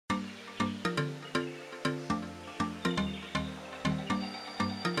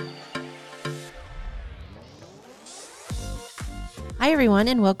Hi, everyone,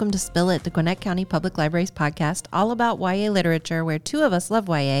 and welcome to Spill It, the Gwinnett County Public Library's podcast, all about YA literature, where two of us love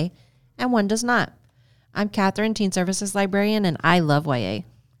YA and one does not. I'm Catherine, Teen Services Librarian, and I love YA.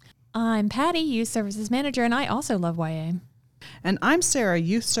 I'm Patty, Youth Services Manager, and I also love YA. And I'm Sarah,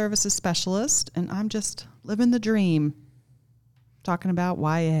 Youth Services Specialist, and I'm just living the dream, talking about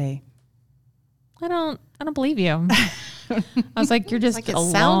YA. I don't believe you. I was like, you're just Like it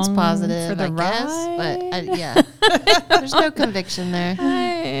along sounds positive, for the I guess, ride. but yeah, there's no conviction there.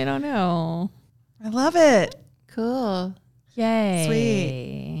 I don't know. I love it. Cool. Yay.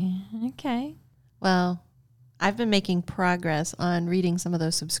 Sweet. Okay. Well, I've been making progress on reading some of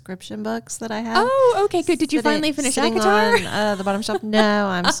those subscription books that I have. Oh, okay, good. Did you finally finish sitting Akatar? on the bottom shelf? No,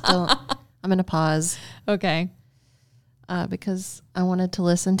 I'm going to pause. Okay. Because I wanted to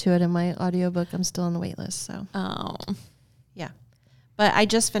listen to it in my audiobook. I'm still on the wait list, so. Oh. Yeah. But I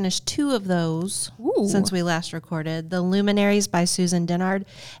just finished two of those Ooh. since we last recorded. The Luminaries by Susan Dennard.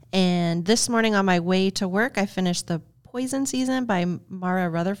 And this morning on my way to work, I finished The Poison Season by Mara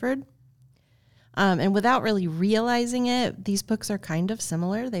Rutherford. And without really realizing it, these books are kind of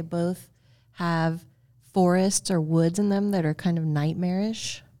similar. They both have forests or woods in them that are kind of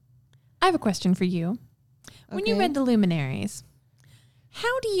nightmarish. I have a question for you. When you read The Luminaries,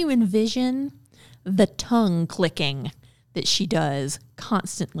 how do you envision the tongue clicking that she does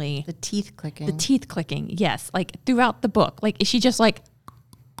constantly? The teeth clicking. The teeth clicking, yes. Like throughout the book. Like, is she just like...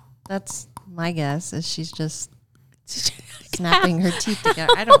 That's my guess, is she's just snapping her teeth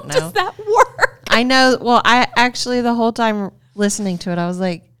together. I don't know. How does that work? I know. Well, I actually, the whole time listening to it, I was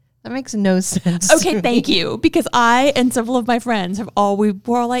like, that makes no sense. Okay, thank you. Because I and several of my friends were all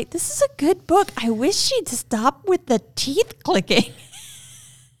like, this is a good book. I wish she'd stop with the teeth clicking.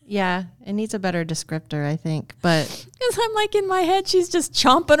 Yeah, it needs a better descriptor, I think. But Because I'm like, in my head, she's just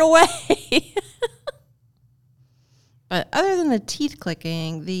chomping away. But other than the teeth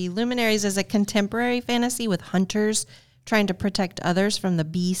clicking, The Luminaries is a contemporary fantasy with hunters trying to protect others from the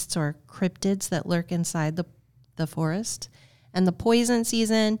beasts or cryptids that lurk inside the forest. And The Poison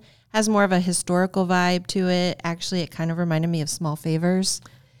Season has more of a historical vibe to it. Actually, it kind of reminded me of Small Favors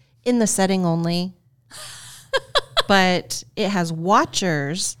in the setting only. But it has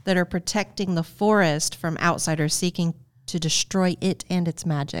watchers that are protecting the forest from outsiders seeking to destroy it and its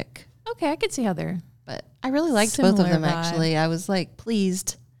magic. Okay, I could see how they're... But I really liked both of Similar them, vibe. actually. I was like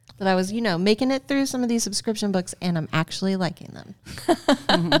pleased that I was, making it through some of these subscription books and I'm actually liking them.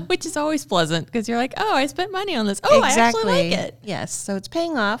 Which is always pleasant because you're like, oh, I spent money on this. Oh, I actually like it. Yes. So it's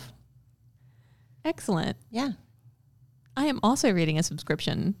paying off. Excellent. Yeah. I am also reading a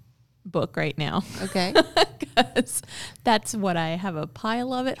subscription book right now. Okay. Because that's what I have a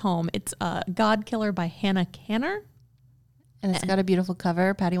pile of at home. It's God Killer by Hannah Kanner. And it's got a beautiful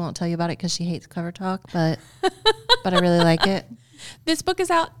cover. Patty won't tell you about it because she hates cover talk, but I really like it. This book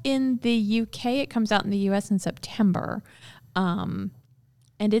is out in the UK. It comes out in the US in September. And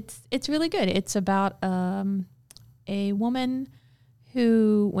it's really good. It's about a woman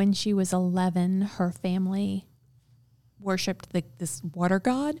who, when she was 11, her family worshipped this water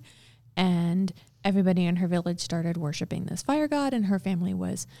god, and everybody in her village started worshiping this fire god, and her family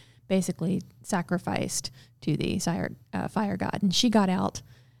was basically sacrificed to the fire god. And she got out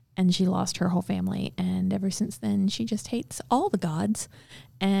and she lost her whole family. And ever since then, she just hates all the gods.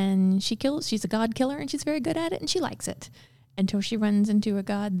 And she's a god killer, and she's very good at it, and she likes it. Until she runs into a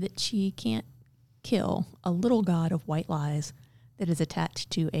god that she can't kill, a little god of white lies that is attached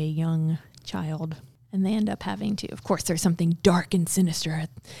to a young child. And they end up having to, of course, there's something dark and sinister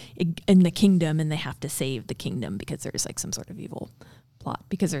in the kingdom, and they have to save the kingdom because there's like some sort of evil plot,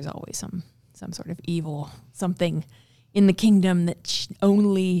 because there's always some sort of evil something in the kingdom that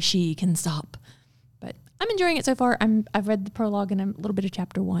only she can stop. But I'm enjoying it so far. I've read the prologue and a little bit of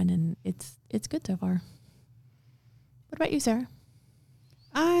chapter 1, and it's good so far. What about you, Sarah?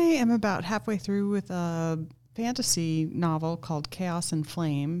 I am about halfway through with a fantasy novel called Chaos and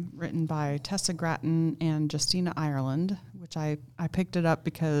Flame, written by Tessa Gratton and Justina Ireland, which I picked it up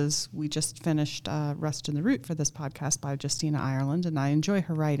because we just finished Rust in the Root for this podcast by Justina Ireland, and I enjoy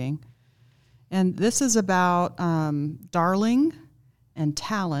her writing. And this is about Darling and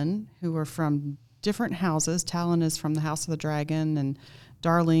Talon, who are from different houses. Talon is from the House of the Dragon, and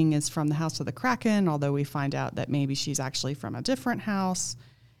Darling is from the House of the Kraken, although we find out that maybe she's actually from a different house.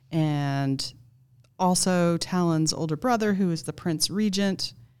 And also Talon's older brother, who is the Prince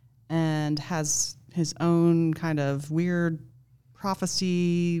Regent and has his own kind of weird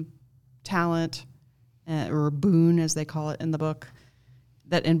prophecy talent, or boon, as they call it in the book,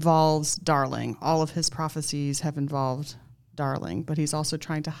 that involves Darling. All of his prophecies have involved Darling, but he's also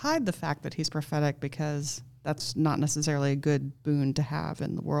trying to hide the fact that he's prophetic because that's not necessarily a good boon to have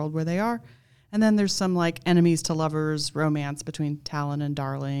in the world where they are. And then there's some like enemies to lovers romance between Talon and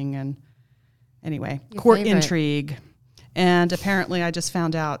Darling, and anyway, Your court favorite. intrigue. And apparently I just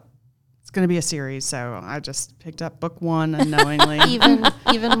found out it's going to be a series, so I just picked up book 1 unknowingly.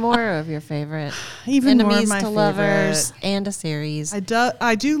 Even more of your favorite. Even more of Enemies my to favorite. lovers and a series.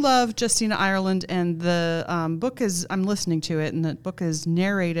 I do love Justina Ireland, and the book I'm listening to it, and the book is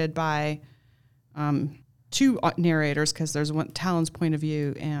narrated by 2 narrators, because there's one, Talon's point of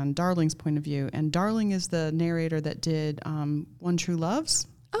view and Darling's point of view. And Darling is the narrator that did One True Loves.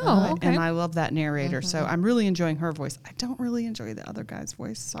 Oh, okay. And I love that narrator. So I'm really enjoying her voice. I don't really enjoy the other guy's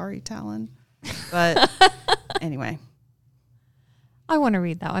voice. Sorry, Talon. But anyway. I want to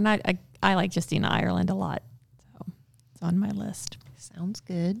read that one. I like Justina Ireland a lot. So it's on my list. Sounds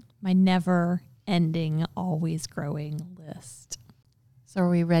good. My never ending, always growing list. So are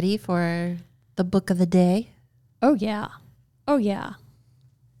we ready for the book of the day? Oh, yeah. Oh, yeah.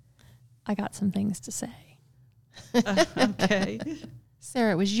 I got some things to say. Okay.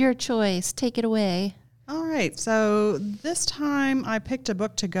 Sarah, it was your choice. Take it away. All right. So this time I picked a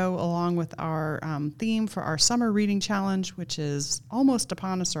book to go along with our theme for our summer reading challenge, which is almost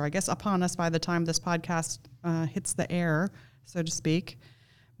upon us, or I guess upon us by the time this podcast hits the air, so to speak.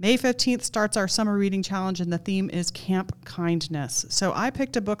 May 15th starts our summer reading challenge, and the theme is Camp Kindness. So I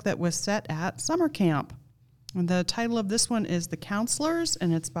picked a book that was set at summer camp. And the title of this one is The Counselors,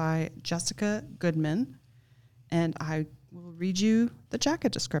 and it's by Jessica Goodman. And I will read you the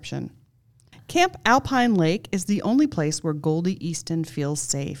jacket description. Camp Alpine Lake is the only place where Goldie Easton feels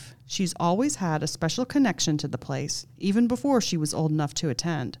safe. She's always had a special connection to the place, even before she was old enough to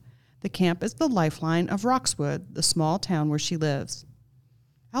attend. The camp is the lifeline of Roxwood, the small town where she lives.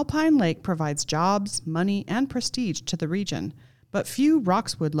 Alpine Lake provides jobs, money, and prestige to the region, but few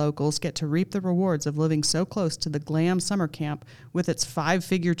Roxwood locals get to reap the rewards of living so close to the glam summer camp with its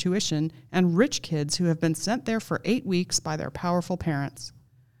 5-figure tuition and rich kids who have been sent there for 8 weeks by their powerful parents.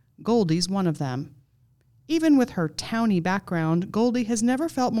 Goldie's one of them. Even with her towny background, Goldie has never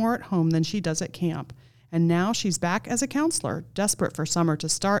felt more at home than she does at camp, and now she's back as a counselor, desperate for summer to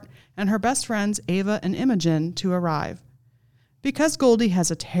start and her best friends Ava and Imogen to arrive. Because Goldie has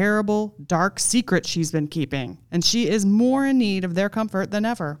a terrible, dark secret she's been keeping, and she is more in need of their comfort than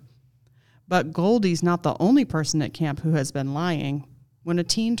ever. But Goldie's not the only person at camp who has been lying. When a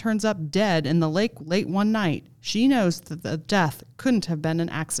teen turns up dead in the lake late one night, she knows that the death couldn't have been an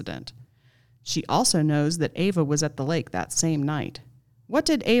accident. She also knows that Ava was at the lake that same night. What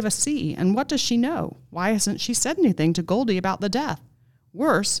did Ava see, and what does she know? Why hasn't she said anything to Goldie about the death?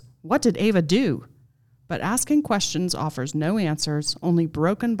 Worse, what did Ava do? But asking questions offers no answers, only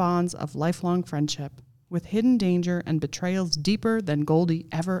broken bonds of lifelong friendship, with hidden danger and betrayals deeper than Goldie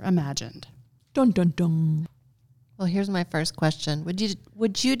ever imagined. Dun, dun, dun. Well, here's my first question.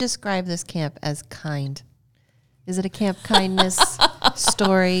 Would you describe this camp as kind? Is it a camp kindness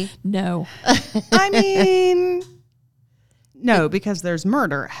story? No. I mean, no, because there's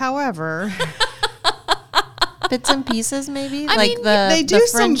murder. However, Bits and pieces, maybe? I mean, they do the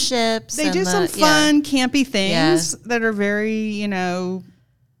some- friendships. they and do some yeah. fun, campy things Yeah. that are very,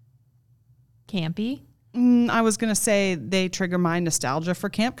 Campy. I was going to say they trigger my nostalgia for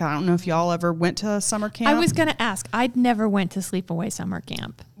camp. I don't know if y'all ever went to summer camp. I was going to ask. I'd never went to sleepaway summer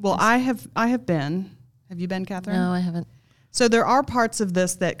camp. Well, I have been. Have you been, Catherine? No, I haven't. So there are parts of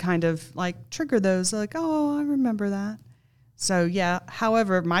this that kind of like trigger those, like, oh, I remember that. So yeah.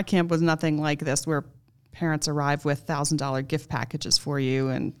 However, my camp was nothing like this, where parents arrive with $1,000 gift packages for you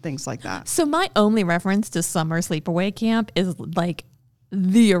and things like that. So my only reference to summer sleepaway camp is like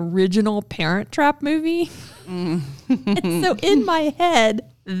the original Parent Trap movie. And so in my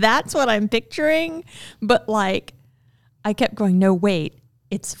head, that's what I'm picturing. But like, I kept going, no, wait,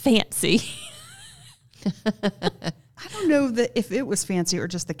 it's fancy. I don't know that if it was fancy or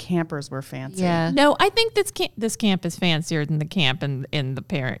just the campers were fancy. Yeah. No, I think this camp is fancier than the camp in the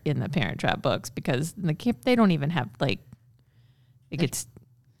Parent Trap books, because in the camp they don't even have like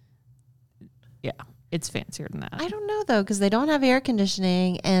it's fancier than that. I don't know, though, because they don't have air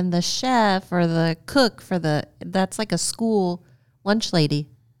conditioning, and the chef or the cook that's like a school lunch lady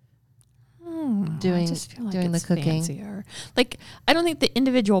doing I just feel like doing it's the cooking. fancier. Like, I don't think the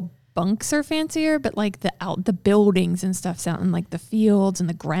individual bunks are fancier, but like the buildings and stuff sound, and like the fields and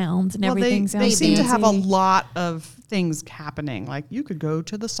the grounds and everything they sounds seem to have a fancy. lot of things happening. Like you could go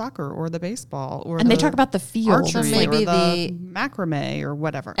to the soccer or the baseball or And they the talk about the fields. archery So maybe or the the macrame or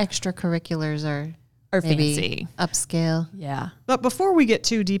whatever. Extracurriculars are Or maybe fancy. upscale. Yeah. But before we get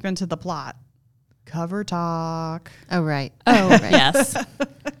too deep into the plot, cover talk. Oh, right. Oh, yes.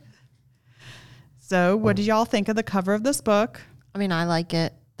 So, what did y'all think of the cover of this book? I mean, I like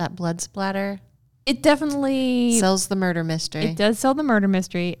it. That blood splatter It definitely sells the murder mystery. It does sell the murder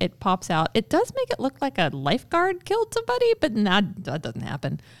mystery. It pops out. It does make it look like a lifeguard killed somebody, but that doesn't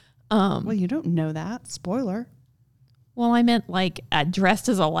happen. Well, you don't know that. Spoiler. Well, I meant like dressed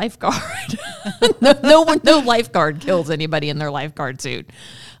as a lifeguard. No lifeguard kills anybody in their lifeguard suit.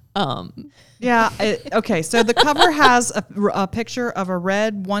 Yeah. Okay. So the cover has a picture of a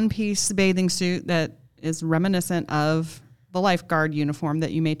red one-piece bathing suit that is reminiscent of the lifeguard uniform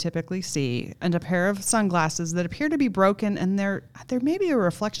that you may typically see, and a pair of sunglasses that appear to be broken, and there may be a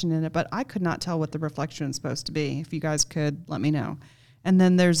reflection in it, but I could not tell what the reflection is supposed to be. If you guys could, let me know. And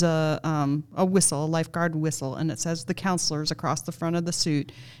then there's a whistle, a lifeguard whistle, and it says the counselors across the front of the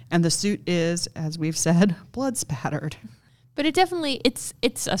suit, and the suit is, as we've said, blood spattered. But it definitely it's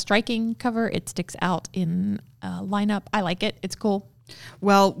a striking cover. It sticks out in a lineup. I like it. It's cool.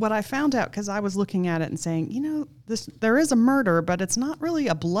 Well, what I found out, because I was looking at it and saying, there is a murder, but it's not really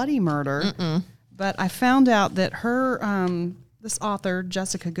a bloody murder. Mm-mm. But I found out that her, this author,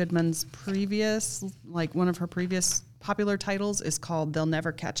 Jessica Goodman's one of her previous popular titles is called "They'll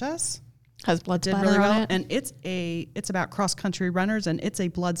Never Catch Us." Has blood Did splatter really well, on it. and it's about cross country runners, and it's a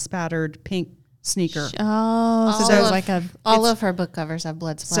blood spattered pink sneaker. Oh, so it's like all of her book covers have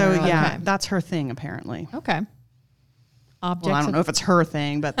blood splatter. So on yeah, them. that's her thing apparently. okay. Objects. Well, I don't know if it's her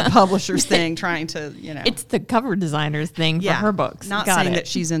thing, but the publisher's thing, trying to, It's the cover designer's thing for her books. Not Got saying it. that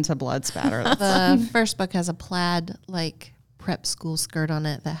she's into blood spatter. The first book has a plaid like prep school skirt on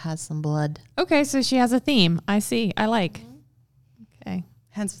it that has some blood. Okay, so she has a theme. I see. I like. Okay.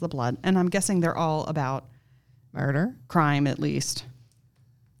 Hence the blood. And I'm guessing they're all about Murder. crime, at least.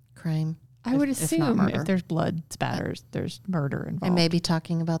 Crime. I would if not assume murder. if there's blood spatters, there's murder involved. I may be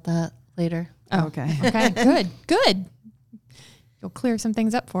talking about that later. Oh, Okay. Okay, good. You'll clear some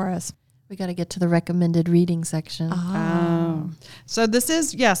things up for us. We got to get to the recommended reading section. Oh. So this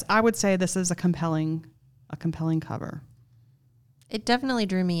is, yes, I would say this is a compelling cover. It definitely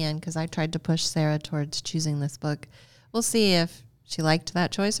drew me in because I tried to push Sarah towards choosing this book. We'll see if she liked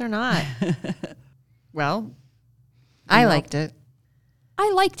that choice or not. Well, I liked it.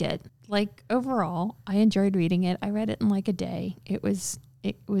 I liked it. Like overall, I enjoyed reading it. I read it in like a day. It was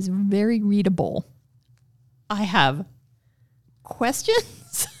very readable. I have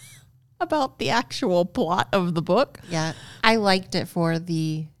questions about the actual plot of the book. Yeah. I liked it for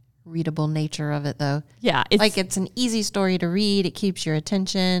the readable nature of it, though. Yeah, It's an easy story to read. It keeps your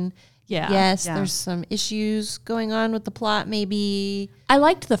attention. yeah. Yes, Yeah. there's some issues going on with the plot, maybe. I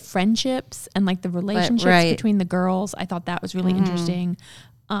liked the friendships and like the relationships right. between the girls. I thought that was really interesting.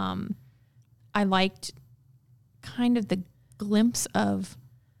 I liked kind of the glimpse of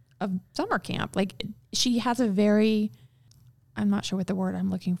summer camp. Like she has a very, I'm not sure what the word I'm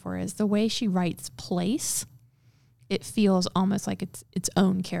looking for is. The way she writes place, it feels almost like it's its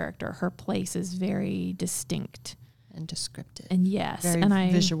own character. Her place is very distinct And descriptive. and yes, very and I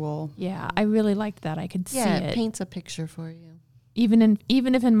visual. Yeah, I really liked that. I could see Yeah, it. it paints a picture for you. Even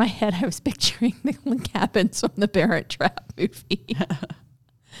if in my head I was picturing the cabins from the Parent Trap movie.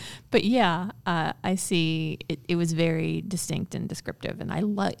 But yeah, I see it. It was very distinct and descriptive, and I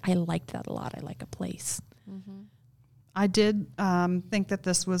liked that a lot. I like a place. I did think that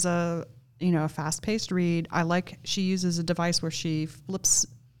this was a fast-paced read. I like she uses a device where she flips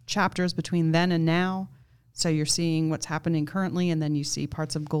chapters between then and now. So you're seeing what's happening currently, and then you see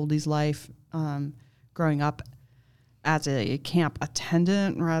parts of Goldie's life growing up as a camp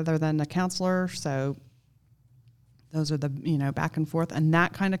attendant rather than a counselor. So those are the, back and forth. And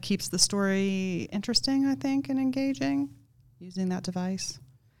that kind of keeps the story interesting, I think, and engaging using that device.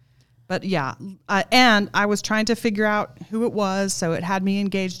 But yeah, and I was trying to figure out who it was, so it had me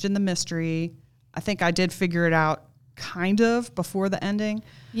engaged in the mystery. I think I did figure it out kind of before the ending.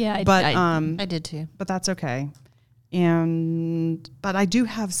 Yeah, But I did too. but that's okay. But I do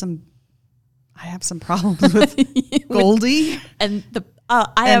have some problems with Goldie and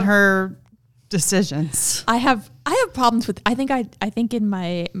her decisions. I have problems with. I think in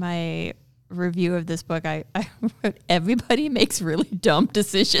my review of this book, I wrote everybody makes really dumb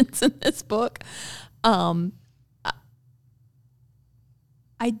decisions in this book.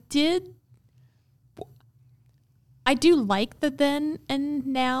 I do like the then and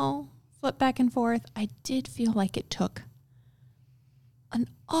now flip back and forth. I did feel like it took an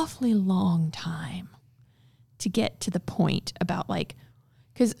awfully long time to get to the point about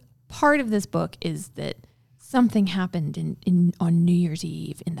because part of this book is that something happened on New Year's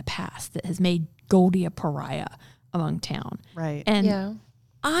Eve in the past that has made Goldie a pariah among town. Right. And Yeah.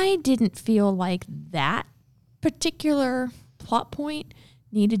 I didn't feel like that particular plot point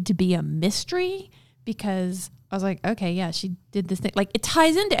needed to be a mystery. because I was like, okay, yeah, she did this thing. Like, it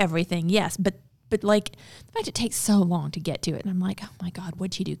ties into everything, yes, but like the fact it takes so long to get to it, and I'm like, oh my God,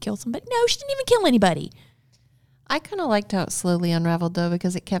 what'd she do? Kill somebody? No, she didn't even kill anybody. I kind of liked how it slowly unraveled though,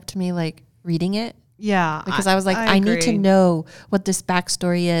 because it kept me like reading it. Yeah. Because I was like, I need to agree. know what this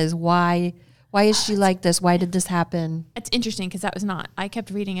backstory is. Why is she like this? Why did this happen? It's interesting because that was not. I kept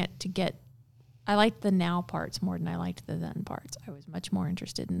reading it to get. I liked the now parts more than I liked the then parts. I was much more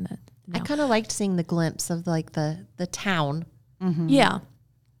interested in the now. I kind of liked seeing the glimpse of like the town. Mm-hmm. Yeah,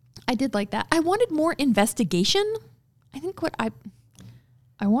 I did like that. I wanted more investigation. I think what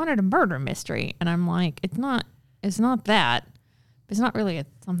I wanted a murder mystery, and I'm like, it's not that. It's not really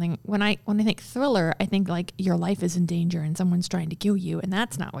something. When I think thriller, I think like your life is in danger and someone's trying to kill you, and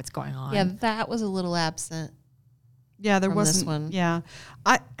that's not what's going on. Yeah, that was a little absent. Yeah, there from wasn't. this one. Yeah,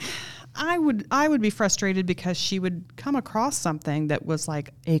 I would be frustrated because she would come across something that was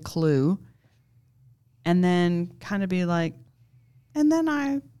like a clue, and then kind of be like, and then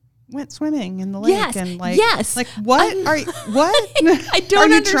I went swimming in the lake, Yes, and like, yes. like what are you, what? I don't Are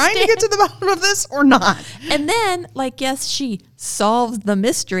you understand. trying to get to the bottom of this or not? And then, like, yes, she solves the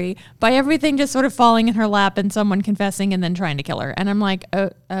mystery by everything just sort of falling in her lap and someone confessing and then trying to kill her. And I'm like,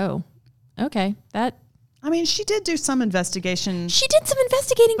 oh, okay, that. I mean, she did do some investigation. She did some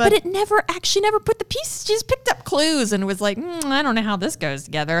investigating, but But- it never put the pieces. She just picked up clues and was like, I don't know how this goes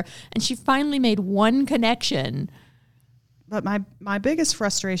together. And she finally made one connection. But my biggest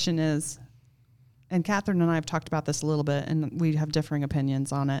frustration is, and Catherine and I have talked about this a little bit, and we have differing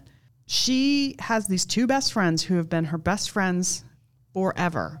opinions on it. She has these two best friends who have been her best friends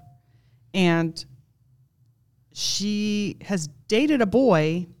forever. And she has dated a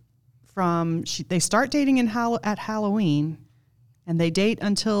boy they start dating at Halloween, and they date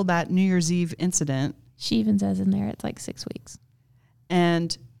until that New Year's Eve incident. She even says in there it's like 6 weeks.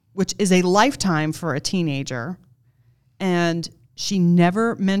 And which is a lifetime for a teenager. And she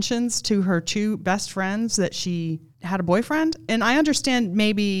never mentions to her two best friends that she had a boyfriend. And I understand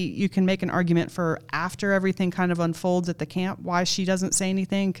maybe you can make an argument for after everything kind of unfolds at the camp, why she doesn't say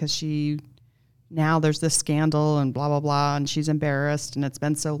anything, because now there's this scandal and blah, blah, blah, and she's embarrassed and it's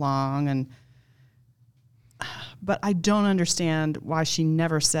been so long. But I don't understand why she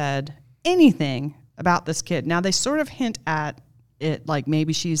never said anything about this kid. Now they sort of hint at it, like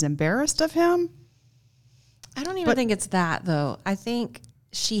maybe she's embarrassed of him. I don't even think it's that, though. I think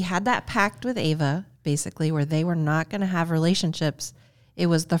she had that pact with Ava, basically, where they were not going to have relationships. It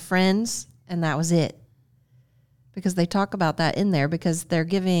was the friends, and that was it. Because they talk about that in there, because they're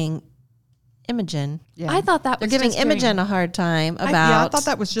giving Imogen. Yeah. I thought that They're was giving just Imogen a hard time about I thought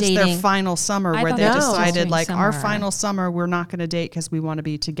that was just their dating. final summer I where thought they that was just decided, doing like, our summer. final summer, we're not going to date because we want to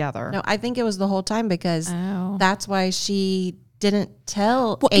be together. No, I think it was the whole time, because Oh. that's why she didn't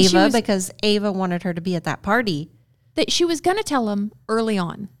tell Well, and she Ava, was- because Ava wanted her to be at that party. that she was going to tell him early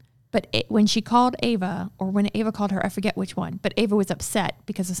on, but when she called Ava, or when Ava called her, I forget which one, but Ava was upset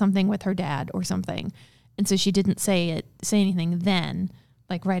because of something with her dad or something, and so she didn't say anything then,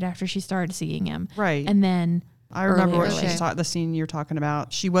 like right after she started seeing him, Right. And then I remember what early. she's the scene you're talking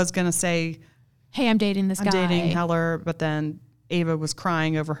about. She was going to say, hey, I'm dating this I'm guy. dating Heller, but then Ava was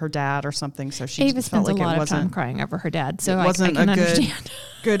crying over her dad or something, so she Ava just spends felt like a lot it of time wasn't crying over her dad, so it I wasn't can a understand.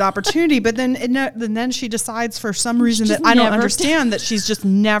 good opportunity. But then she decides for some reason just that I don't never understand that she's just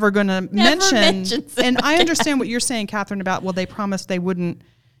never going to mention. mentions it And I understand what you're saying, Catherine, about, well, they promised they wouldn't,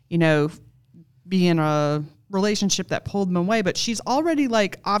 be in a relationship that pulled them away. But she's already,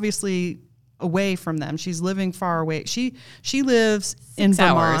 like, obviously away from them. She's living far away. She lives in 6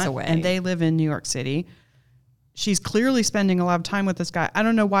 hours Vermont, away. and they live in New York City. She's clearly spending a lot of time with this guy. I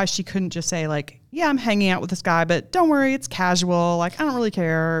don't know why she couldn't just say, like, yeah, I'm hanging out with this guy, but don't worry, it's casual. Like, I don't really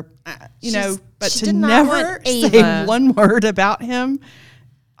care, but she to did not never want say Ava. one word about him,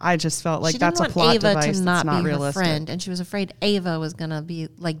 I just felt like She that's a didn't plot want Ava device to that's not not be realistic. her friend, and she was afraid Ava was going to be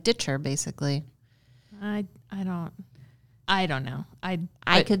like ditch her, basically. I don't know.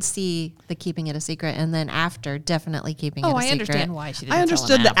 I could see the keeping it a secret, and then after, definitely keeping it a I secret. understand why she didn't. I understood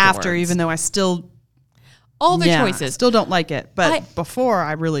tell him the after, afterwards. even though I still all the choices. still don't like it. But I- before,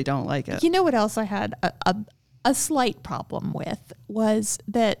 I really don't like it. You know what else I had a slight problem with was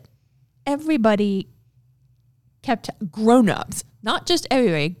that everybody kept grown-ups, not just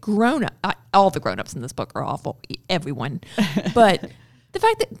everybody, grown-up. All the grown-ups in this book are awful, everyone. But the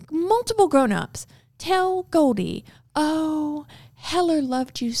fact that multiple grown-ups tell Goldie, oh, Heller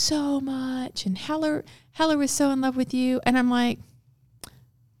loved you so much, and Heller was so in love with you. And I'm like,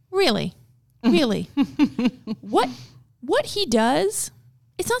 really? What he does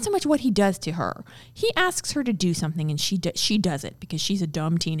it's not so much what he does to her. He asks her to do something, and she does it because she's a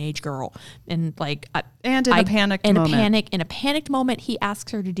dumb teenage girl, and like And in a panicked moment. in a panicked moment, he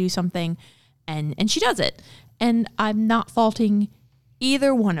asks her to do something, and she does it. And I'm not faulting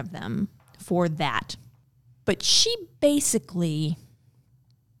either one of them for that, but she basically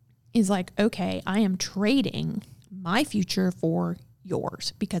is like, okay, I am trading my future for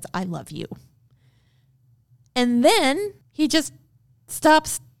yours because I love you. And then he just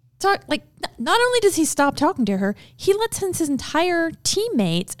stops not only does he stop talking to her, he lets his entire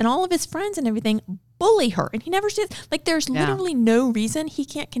teammates and all of his friends and everything bully her. And he never says, like, there's literally no reason he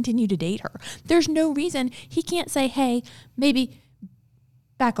can't continue to date her. There's no reason he can't say, hey, maybe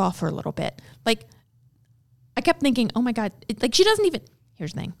back off for a little bit. Like, I kept thinking, oh my God, like she doesn't even,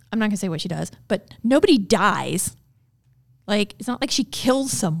 here's the thing. I'm not going to say what she does, but nobody dies. Like, it's not like she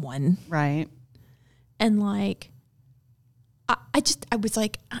kills someone. Right. And like, I was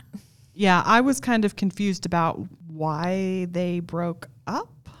like, yeah, I was kind of confused about why they broke up.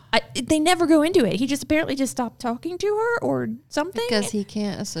 They never go into it. He just apparently just stopped talking to her or something. Because he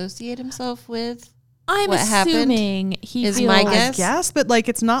can't associate himself with I'm what assuming happened he is feels, my guess. Yes, but like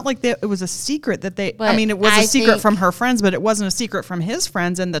it's not like it was a secret that they. But I mean, it was I a secret think- from her friends, but it wasn't a secret from his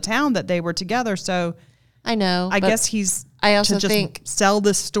friends in the town that they were together. So I know. I but guess he's. I also to just think sell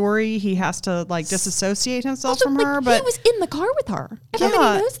this story, he has to like disassociate himself Also, from like, her. But he was in the car with her.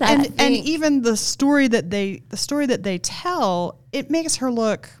 Everybody knows that. and think- even the story that they tell, it makes her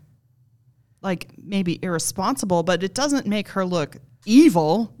look like maybe irresponsible, but it doesn't make her look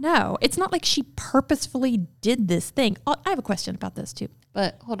evil. No, it's not like she purposefully did this thing. I have a question about this too.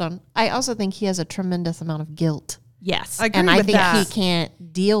 but hold on. I also think he has a tremendous amount of guilt. Yes. I agree And I with think that. he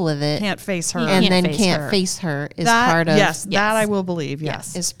can't deal with it. Can't face her. and can't then face can't her. face her is that, part of yes, Yes. that I will believe.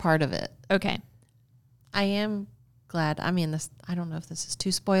 Yes. is part of it. Okay. I am glad. I mean, this. I don't know if this is too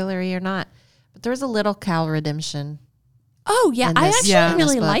spoilery or not, but there was a little Cal redemption. Oh yeah, And I this- actually yeah.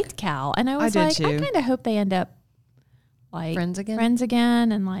 really this book. liked Cal, and I was did like, I too. kind of hope they end up like Friends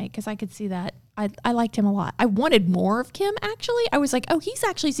again? and like because I could see that. I liked him a lot. I wanted more of Kim. Actually, I was like, oh, he's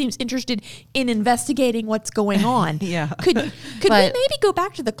actually seems interested in investigating what's going on. Yeah. Could we But- maybe go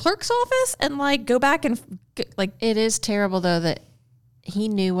back to the clerk's office and like go back and like It is terrible though that he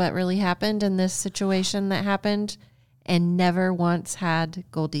knew what really happened in this situation that happened, and never once had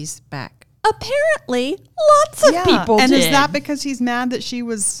Goldie's back. apparently lots of people and did. is that because he's mad that she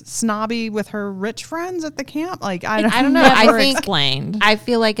was snobby with her rich friends at the camp? Like I don't know. Never I think- explained. I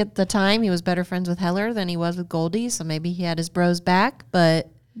feel like at the time he was better friends with Heller than he was with Goldie, so maybe he had his bros back.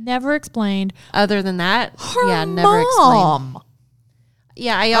 But Never explained. other than that, Her yeah, never explained. mom.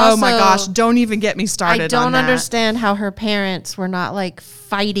 Yeah, I also. Oh my gosh! Don't even get me started. I don't on that. understand how her parents were not like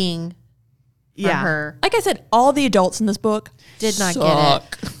fighting for Yeah. her. Like I said, all the adults in this book Did not get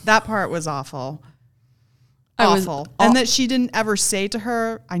suck. That part was awful. I was Awful. aw- And that she didn't ever say to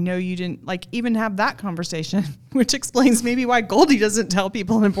her, I know you didn't like even have that conversation, which explains maybe why Goldie doesn't tell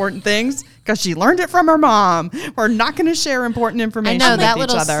people important things because she learned it from her mom. We're not going to share important I information know with that each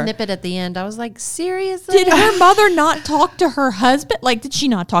little other. snippet at the end. I was like, seriously? Did her mother not talk to her husband? Like, did she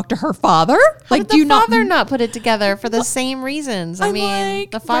not talk to her father? How Like, did the father not put it together for the same reasons? I I'm mean,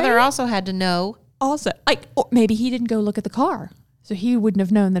 like, the father right? also had to know. Also, like, or maybe he didn't go look at the car, so he wouldn't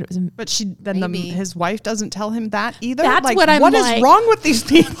have known that it was. But Maybe. his wife doesn't tell him that either. That's like, what I'm What is like- wrong with these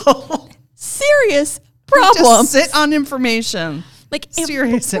people? Serious Just problem. sit on information. Like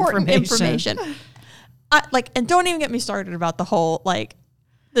serious important information. And don't even get me started about the whole like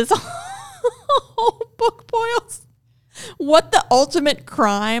this whole book boils. What the ultimate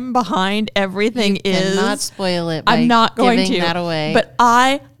crime behind everything is. Cannot spoil it by I'm not going giving to. that away. But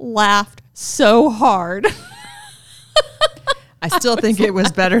I laughed so hard. I still think it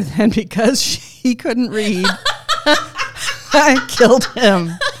was better than because he couldn't read. I killed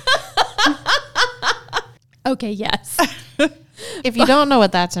him. Okay, yes. if you don't know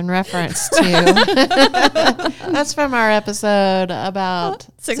what that's in reference to, that's from our episode about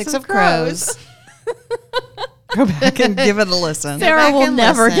Six of Crows. Go back and give it a listen. Sarah back will and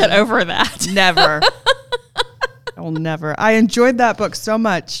never listen. get over that. Never. I will never. I enjoyed that book so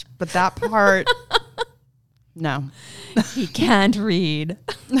much, but that part, no. He can't read.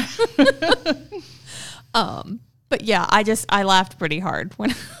 But yeah, I laughed pretty hard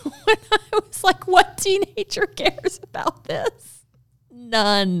when I was like, what teenager cares about this?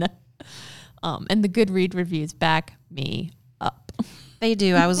 None. And the Goodread reviews back me up. They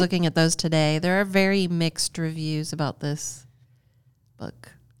do. I was looking at those today. There are very mixed reviews about this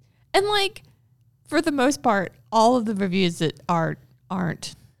book. And like, for the most part, all of the reviews that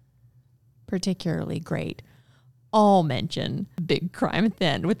aren't particularly great all mention big crime at the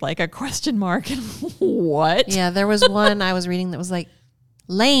end with like a question mark. And what? Yeah, there was one I was reading that was like,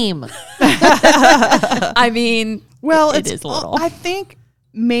 lame. I mean, Well, it is a little. I think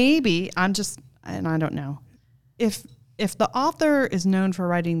maybe and I don't know if the author is known for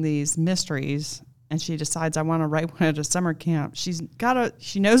writing these mysteries and she decides I want to write one at a summer camp, she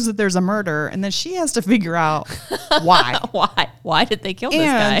knows that there's a murder and then she has to figure out why. Why did they kill this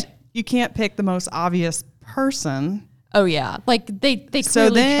And guy? you can't pick the most obvious person. Oh yeah, like they clearly So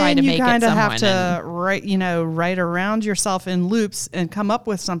then try to you make it kind of someone. have to write around yourself in loops and come up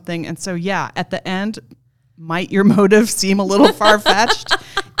with something. And so yeah, at the end, might your motive seem a little far fetched?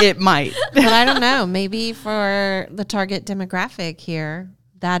 It might. But I don't know. Maybe for the target demographic here,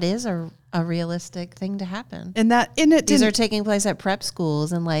 that is a realistic thing to happen. And These are taking place at prep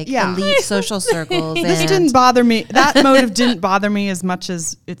schools and like Yeah. elite social circles. This and didn't bother me. That motive didn't bother me as much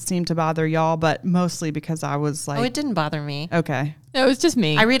as it seemed to bother y'all, but mostly because I was like, Oh, it didn't bother me. okay. No, it was just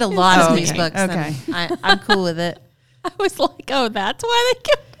me. I read a lot of Oh, these okay. books. Okay. And I'm cool with it. I was like, oh, that's why they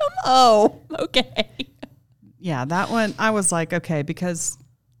killed him. Oh, okay. Yeah, that one, I was like, okay, because,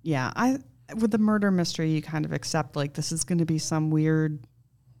 yeah, with the murder mystery, you kind of accept, like, this is going to be some weird,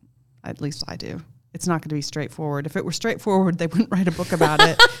 at least I do. It's not going to be straightforward. If it were straightforward, they wouldn't write a book about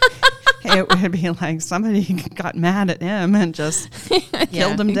it. It would be like somebody got mad at him and just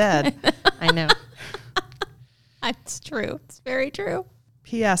killed him dead. I know. That's true. It's very true.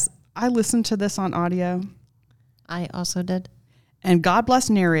 P.S. I listened to this on audio. I also did. And God bless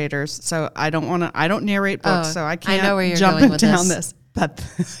narrators. So I don't narrate books, Oh, so I I can't know where you're jump going with down this. this. But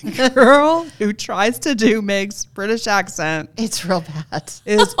the girl who tries to do Meg's British accent It's real bad.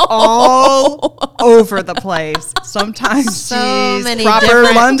 is all over the place. Sometimes So she's many proper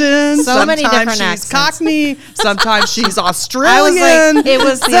different- London. so many sometimes different she's accents. Cockney. Sometimes she's Australian. it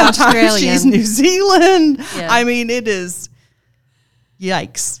was the sometimes Australian. she's New Zealand. Yeah. I mean, it is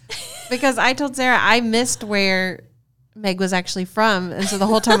yikes. Because I told Sarah I missed where Meg was actually from. And so the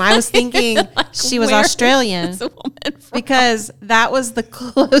whole time I was thinking she was Where is Australian this woman from? because that was the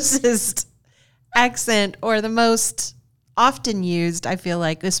closest accent or the most often used, I feel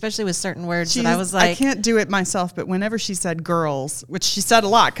like, especially with certain words that I was I like, can't do it myself, but whenever she said girls, which she said a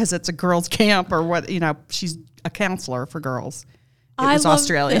lot because it's a girls' camp or what, she's a counselor for girls. It I was love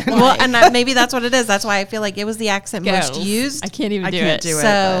Australian. it. well, and maybe that's what it is. That's why I feel like it was the accent most Girls. used. I can't even I do can't it. do it.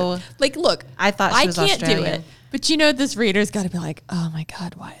 So Like, look, I thought she I was can't do Australian. it. But this reader's got to be like, oh my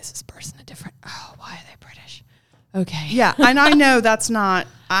God, why is this person a different? Oh, why are they British? Okay. Yeah, and I know that's not.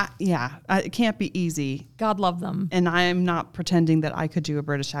 It can't be easy, God love them. and I'm not pretending that I could do a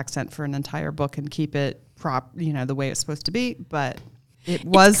British accent for an entire book and keep it the way it's supposed to be. But it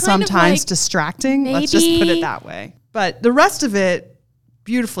was kind of sometimes like distracting. Let's just put maybe- it that way. But the rest of it,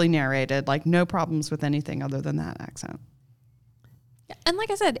 beautifully narrated. Like no problems with anything other than that accent. And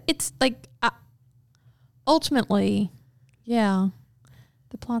like I said, it's like ultimately, yeah,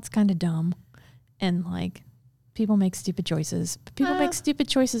 the plot's kind of dumb, and like people make stupid choices. But people make stupid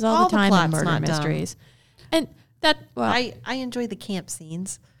choices all all the the time in plot's murder not dumb. mysteries, and that I enjoy the camp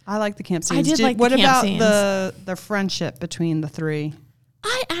scenes. I like the camp scenes. did like the what camp about scenes. the friendship between the three?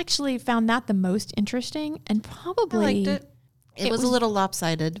 I actually found that the most interesting, and I probably liked it. It was a was- little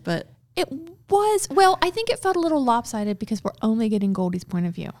lopsided, but it was. Well, I think it felt a little lopsided because we're only getting Goldie's point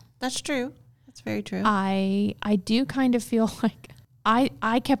of view. that's true. That's very true. I do kind of feel like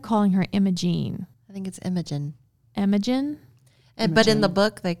I kept calling her Imogene. I think it's Imogen. Imogen? But in the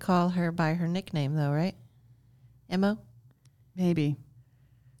book, they call her by her nickname, though, right? Imo? Maybe.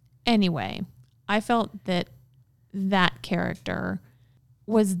 Anyway, I felt that character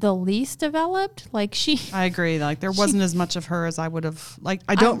was the least developed. Like I agree. Like there wasn't as much of her as I would have. Like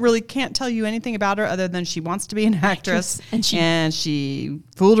I can't tell you anything about her other than she wants to be an actress and she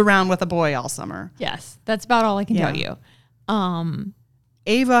fooled around with a boy all summer. yes, that's about all I can tell Yeah. you.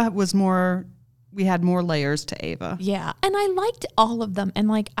 Ava was more. We had more layers to Ava. Yeah, and I liked all of them. And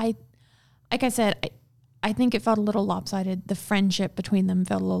like I said, I think it felt a little lopsided. The friendship between them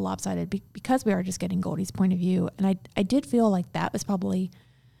felt a little lopsided because we are just getting Goldie's point of view. And I did feel like that was probably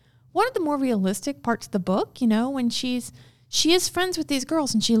one of the more realistic parts of the book, when she is friends with these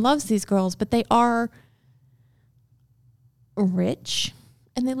girls and she loves these girls, but they are rich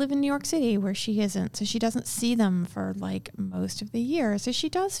and they live in New York City where she isn't. So she doesn't see them for like most of the year. So she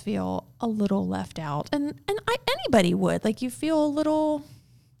does feel a little left out. And anybody would. Like you feel a little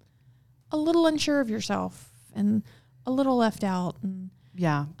unsure of yourself and a little left out. And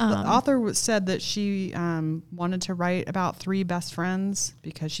Yeah. The author said that she wanted to write about three best friends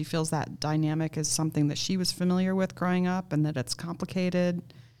because she feels that dynamic is something that she was familiar with growing up and that it's complicated.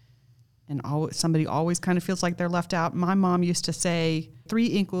 and somebody always kind of feels like they're left out. My mom used to say 3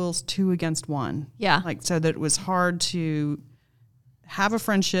 equals 2 against 1. Yeah. Like, so that it was hard to have a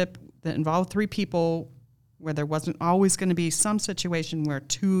friendship that involved 3 people where there wasn't always going to be some situation where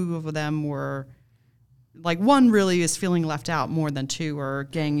 2 of them were, like, one really is feeling left out more than 2 are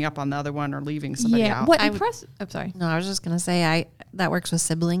ganging up on the other one or leaving somebody out. What impressed? I'm sorry. No, I was just gonna say that works with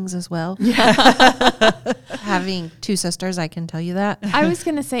siblings as well. Having 2 sisters, I can tell you that. I was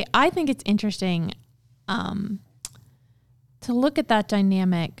going to say, I think it's interesting to look at that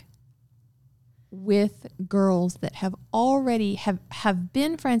dynamic with girls that have already have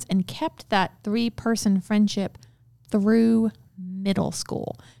been friends and kept that 3-person friendship through middle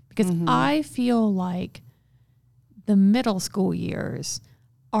school. Because I feel like the middle school years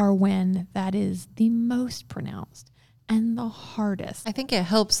are when that is the most pronounced and the hardest. I think it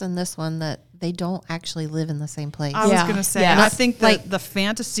helps in this one that they don't actually live in the same place. I was going to say, and I think that the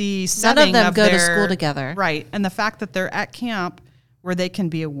fantasy setting none of them go to their- school together. Right. And the fact that they're at camp where they can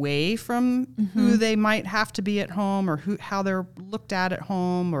be away from who they might have to be at home or how they're looked at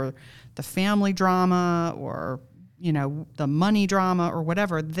home or the family drama or, you know, the money drama or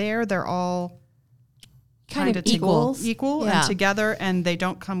whatever, they're all Kind of equal Yeah. and together, and they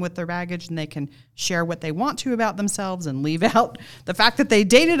don't come with their baggage, and they can share what they want to about themselves and leave out the fact that they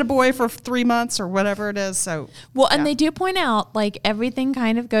dated a boy for 3 months or whatever it is. So, Well, and they do point out, like, everything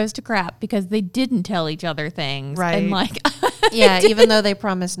kind of goes to crap because they didn't tell each other things. Right. And, like, Yeah, even though they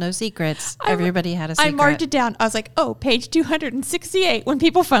promised no secrets, everybody had a secret. I marked it down. I was like, oh, page 268, when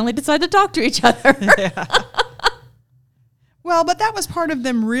people finally decide to talk to each other. well, but that was part of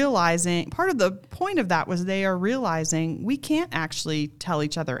them realizing, part of the point of that was they are realizing we can't actually tell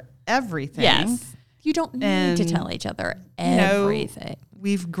each other everything. Yes. You don't need to And, tell each other you know, everything.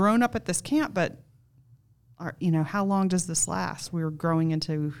 We've grown up at this camp, but how long does this last? We're growing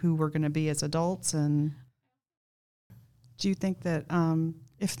into who we're going to be as adults. And do you think that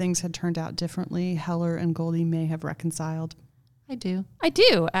if things had turned out differently, Heller and Goldie may have reconciled? I do. I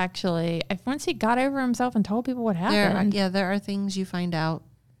do, actually. Once he got over himself and told people what happened. There are things you find out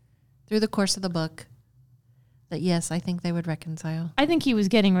through the course of the book that, yes, I think they would reconcile. I think he was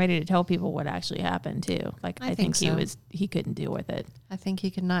getting ready to tell people what actually happened, too. Like, I think so. he couldn't deal with it. I think he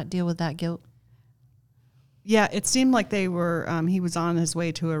could not deal with that guilt. Yeah, it seemed like they were. He was on his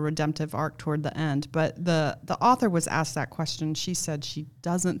way to a redemptive arc toward the end, but the author was asked that question. She said she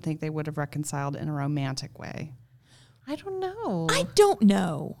doesn't think they would have reconciled in a romantic way. I don't know. I don't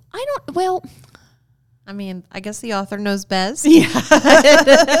know. Well, I mean, I guess the author knows best.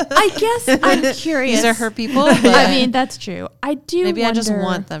 I guess I'm curious. These are her people. I but mean, that's true. I do maybe I just wonder-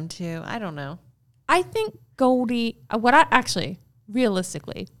 want them to. I don't know. I think Goldie,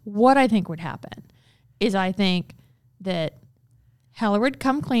 realistically, what I think would happen is I think that Heller would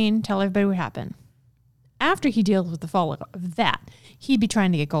come clean, tell everybody what happened. After he deals with the fallout of that, he'd be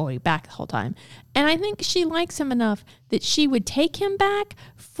trying to get Goldie back the whole time. And I think she likes him enough that she would take him back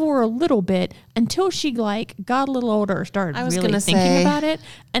for a little bit until she got a little older, started I was really gonna thinking say- about it.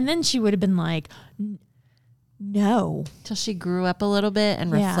 And then she would have been like, no. Till she grew up a little bit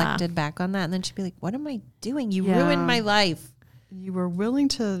and Yeah. reflected back on that. And then she'd be like, what am I doing? You Yeah. ruined my life. You were willing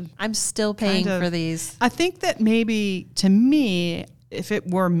to. I'm still paying Kind of. for these. I think that maybe, to me, if it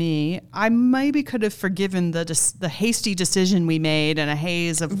were me, I maybe could have forgiven the hasty decision we made in a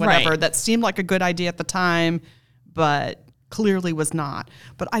haze of whatever Right. that seemed like a good idea at the time, but clearly was not.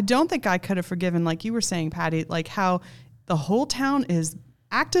 But I don't think I could have forgiven, like you were saying, Patty, like how the whole town is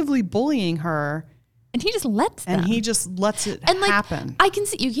actively bullying her, And he just lets them. and he just lets it And happen. I can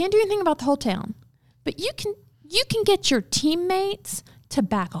see you can't do anything about the whole town, but you can get your teammates to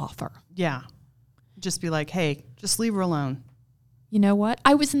back off her. Yeah. Just be like, hey, just leave her alone. You know what?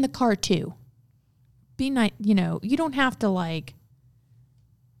 I was in the car too. Be nice. You don't have to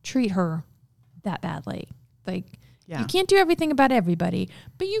treat her that badly. Yeah. You can't do everything about everybody,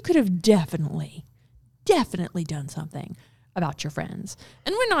 but you could have definitely done something about your friends.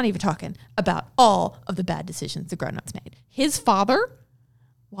 And we're not even talking about all of the bad decisions the grown-ups made. His father,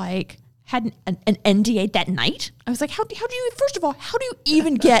 had an NDA that night. I was like, how do you, first of all, how do you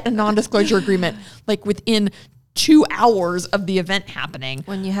even get a non-disclosure agreement within 2 hours of the event happening?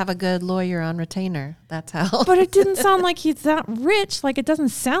 When you have a good lawyer on retainer, that's how. But it didn't sound like he's that rich. It doesn't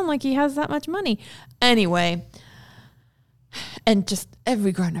sound like he has that much money. Anyway, and just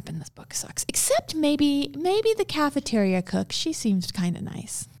every grown up in this book sucks, except maybe the cafeteria cook. She seems kind of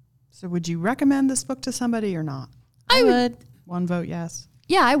nice. So would you recommend this book to somebody or not? I would. 1 vote yes.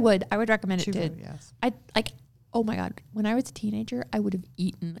 Yeah, I would. I would recommend 2 it to. vote yes. Oh my God. When I was a teenager, I would have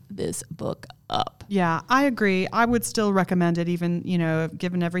eaten this book up. Yeah, I agree. I would still recommend it, even,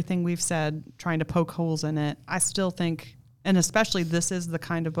 given everything we've said, trying to poke holes in it. I still think, and especially this is the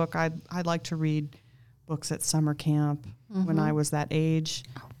kind of book I'd like to read books at summer camp when I was that age.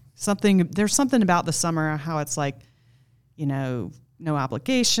 There's something about the summer, how it's like, no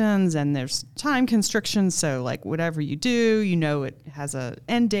obligations and there's time constrictions. So like whatever you do, it has a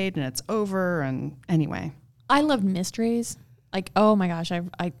end date and it's over. And anyway. I loved mysteries. Like, oh my gosh,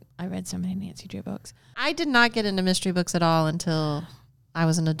 I read so many Nancy Drew books. I did not get into mystery books at all until I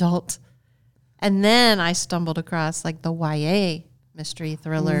was an adult. And then I stumbled across like the YA mystery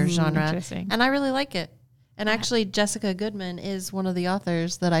thriller genre. Interesting. And I really like it. And actually, Jessica Goodman is one of the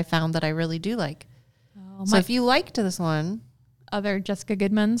authors that I found that I really do like. Oh, So if you liked this one, other Jessica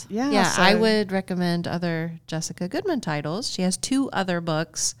Goodmans. I would recommend other Jessica Goodman titles. She has 2 other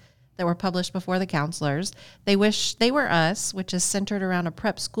books that were published before The Counselors. They Wish They Were Us, which is centered around a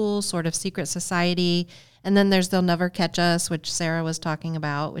prep school, sort of secret society. And then there's They'll Never Catch Us, which Sarah was talking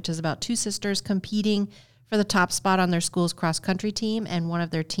about, which is about 2 sisters competing for the top spot on their school's cross-country team, and one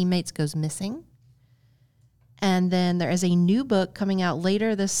of their teammates goes missing. And then there is a new book coming out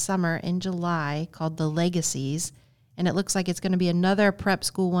later this summer in July called The Legacies, and it looks like it's going to be another prep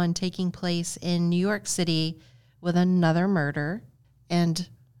school one taking place in New York City with another murder and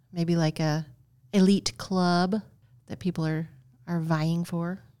maybe like a elite club that people are vying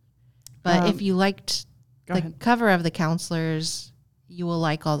for. But if you liked the cover of The Counselors, you will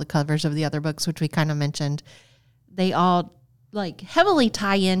like all the covers of the other books, which we kind of mentioned. They all like heavily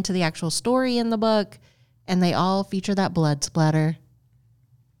tie into the actual story in the book, and they all feature that blood splatter.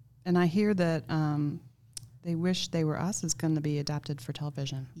 And I hear that They Wish They Were Us is going to be adapted for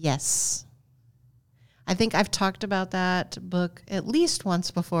television. Yes. I think I've talked about that book at least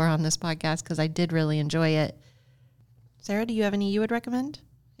once before on this podcast because I did really enjoy it. Sarah, do you have any you would recommend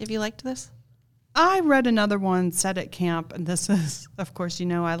if you liked this? I read another one set at camp, and this is, of course,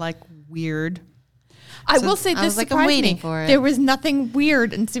 I like weird. I will say I this was like, I'm surprised waiting me. for it. There was nothing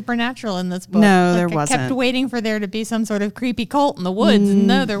weird and supernatural in this book. No, there I wasn't. kept waiting for there to be some sort of creepy cult in the woods.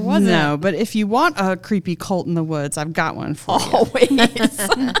 No, there wasn't. No, but if you want a creepy cult in the woods, I've got one for you.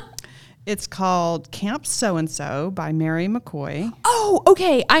 Always. It's called Camp So-and-So by Mary McCoy. Oh,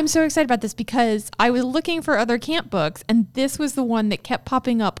 okay. I'm so excited about this because I was looking for other camp books, and this was the one that kept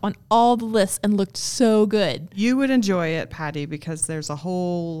popping up on all the lists and looked so good. You would enjoy it, Patty, because there's a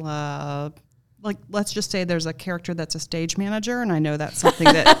whole, let's just say there's a character that's a stage manager, and I know that's something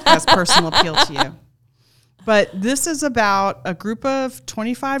that has personal appeal to you. But this is about a group of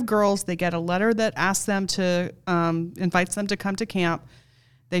 25 girls. They get a letter that asks them to, invites them to come to camp.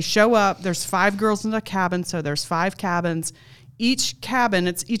 They show up. There's 5 girls in a cabin, so there's 5 cabins. Each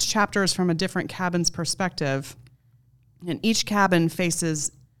chapter is from a different cabin's perspective, and each cabin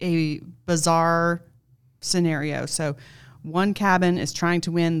faces a bizarre scenario. So one cabin is trying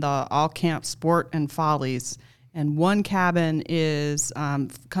to win the all-camp sport and follies, and one cabin is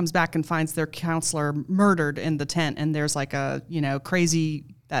comes back and finds their counselor murdered in the tent, and there's like a crazy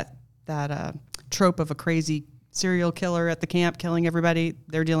that trope of a crazy serial killer at the camp killing everybody.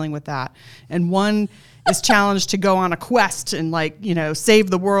 They're dealing with that. And one is challenged to go on a quest and save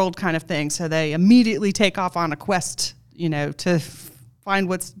the world kind of thing. So they immediately take off on a quest, to find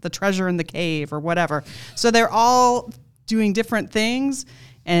what's the treasure in the cave or whatever. So they're all doing different things.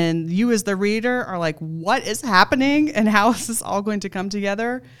 And you as the reader are like, what is happening? And how is this all going to come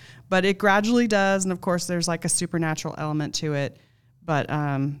together? But it gradually does. And of course there's like a supernatural element to it. But,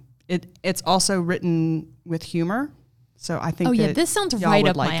 it's also written with humor, so I think. Oh yeah, this sounds right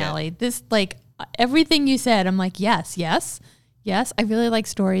up my alley. This everything you said, I'm like yes. I really like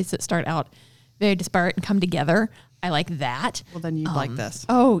stories that start out very disparate and come together. I like that. Well, then you'd like this.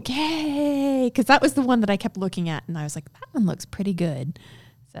 Okay, because that was the one that I kept looking at, and I was like, that one looks pretty good.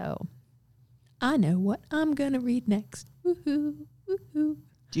 So I know what I'm gonna read next. Woohoo! Woohoo!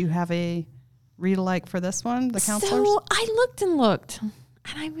 Do you have a read-alike for this one, The Counselors? So I looked and looked.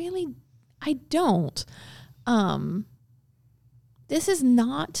 And I don't. This is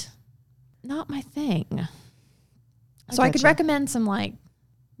not my thing. So I could recommend some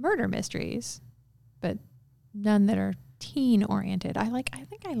murder mysteries, but none that are teen oriented. I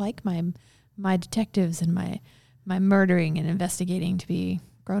think I like my detectives and my murdering and investigating to be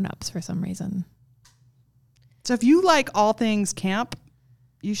grown-ups for some reason. So if you like all things camp,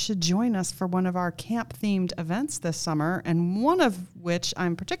 you should join us for one of our camp-themed events this summer, and one of which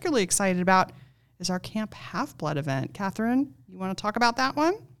I'm particularly excited about is our Camp Half-Blood event. Catherine, you want to talk about that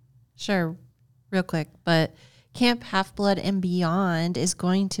one? Sure, real quick. But Camp Half-Blood and Beyond is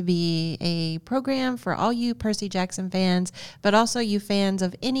going to be a program for all you Percy Jackson fans, but also you fans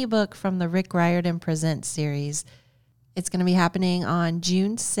of any book from the Rick Riordan Presents series. It's going to be happening on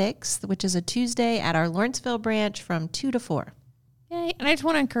June 6th, which is a Tuesday at our Lawrenceville branch from 2 to 4. Yay. And I just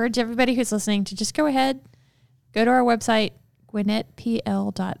want to encourage everybody who's listening to just go ahead, go to our website,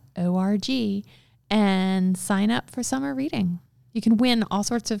 gwinnettpl.org, and sign up for summer reading. You can win all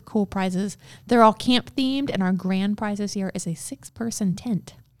sorts of cool prizes. They're all camp themed, and our grand prize this year is a 6-person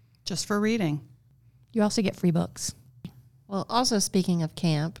tent. Just for reading. You also get free books. Well, also speaking of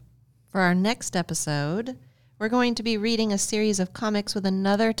camp, for our next episode, we're going to be reading a series of comics with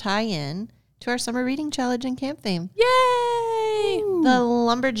another tie-in to our summer reading challenge and camp theme. Yay! The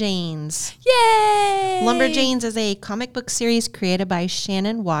Lumberjanes. Yay! Lumberjanes is a comic book series created by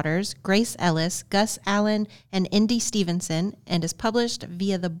Shannon Waters, Grace Ellis, Gus Allen, and Indy Stevenson, and is published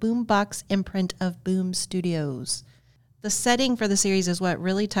via the Boombox imprint of Boom Studios. The setting for the series is what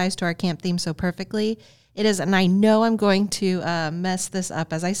really ties to our camp theme so perfectly. It is, and I know I'm going to mess this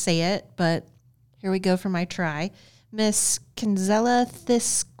up as I say it, but here we go for my try. Miss Kinsella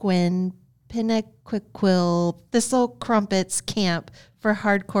Thisquin Pinnaquill Thistle Crumpets Camp for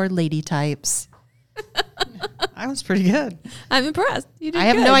Hardcore Lady Types. That was pretty good. I'm impressed. You did I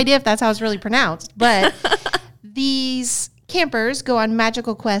have good. no idea if that's how it's really pronounced, but these campers go on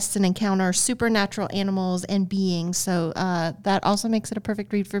magical quests and encounter supernatural animals and beings. So that also makes it a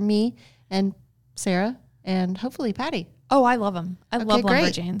perfect read for me and Sarah and hopefully Patty. Oh, I love them. I love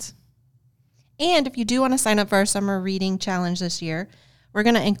great. Lumberjanes. And if you do want to sign up for our summer reading challenge this year, we're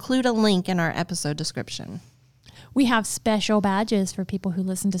going to include a link in our episode description. We have special badges for people who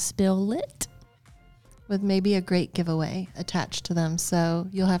listen to Spill Lit. With maybe a great giveaway attached to them. So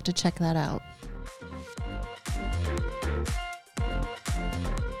you'll have to check that out.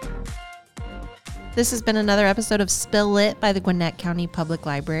 This has been another episode of Spill Lit by the Gwinnett County Public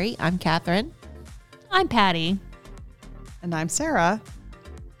Library. I'm Catherine. I'm Patty. And I'm Sarah.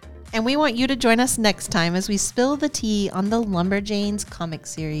 And we want you to join us next time as we spill the tea on the Lumberjanes comic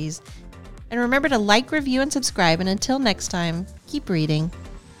series. And remember to like, review, and subscribe. And until next time, keep reading.